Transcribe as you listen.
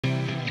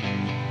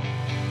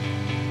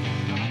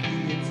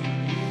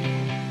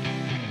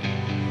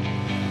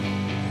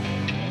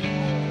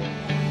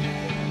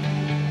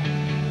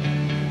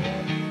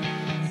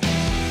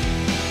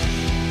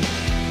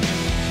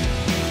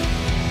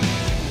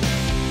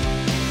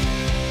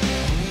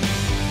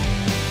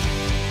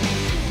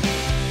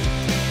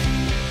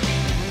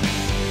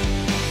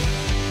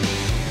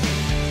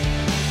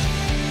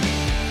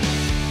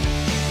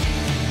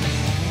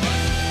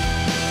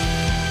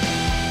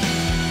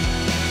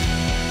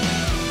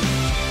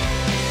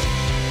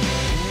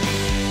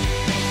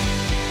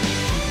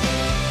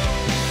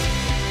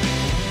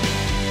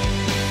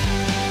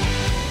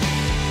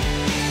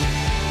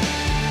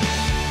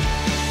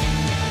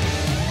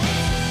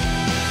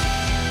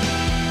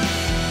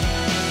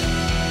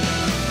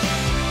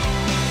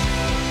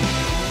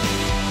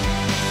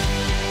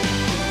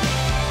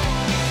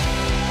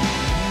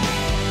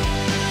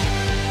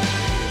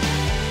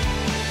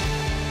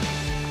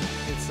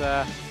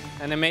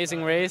an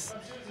amazing race,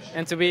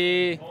 and to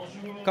be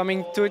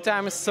coming 2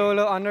 times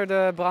solo under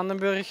the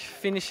Brandenburg,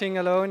 finishing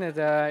alone,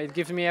 it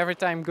gives me every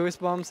time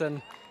goosebumps,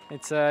 and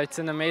it's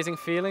an amazing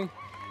feeling,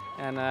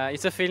 and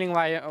it's a feeling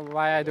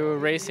why I do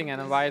racing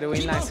and why I do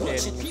inline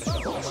skating.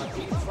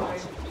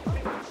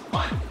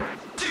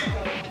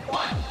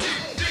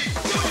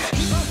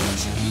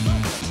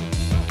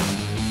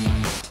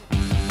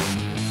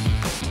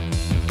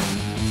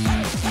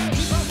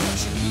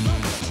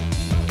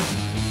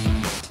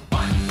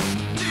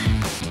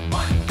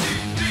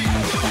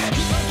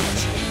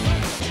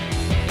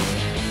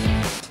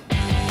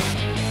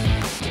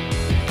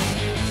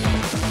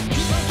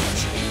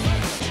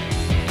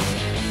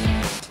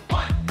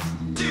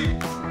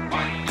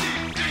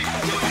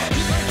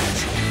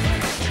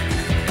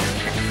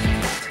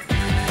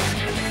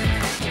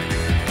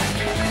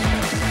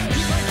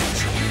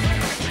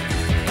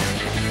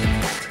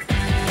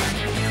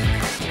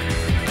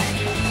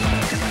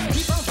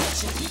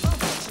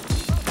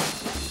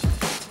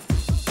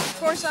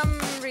 I'm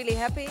really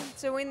happy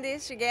to win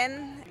this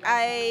again.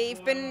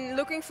 I've been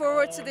looking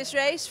forward to this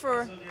race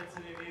for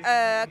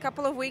a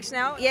couple of weeks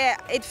now. Yeah,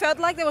 it felt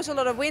like there was a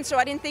lot of wind, so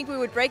I didn't think we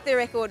would break the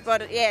record,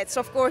 but yeah,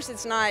 of course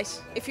it's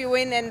nice. If you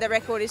win and the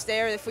record is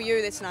there for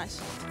you, that's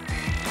nice.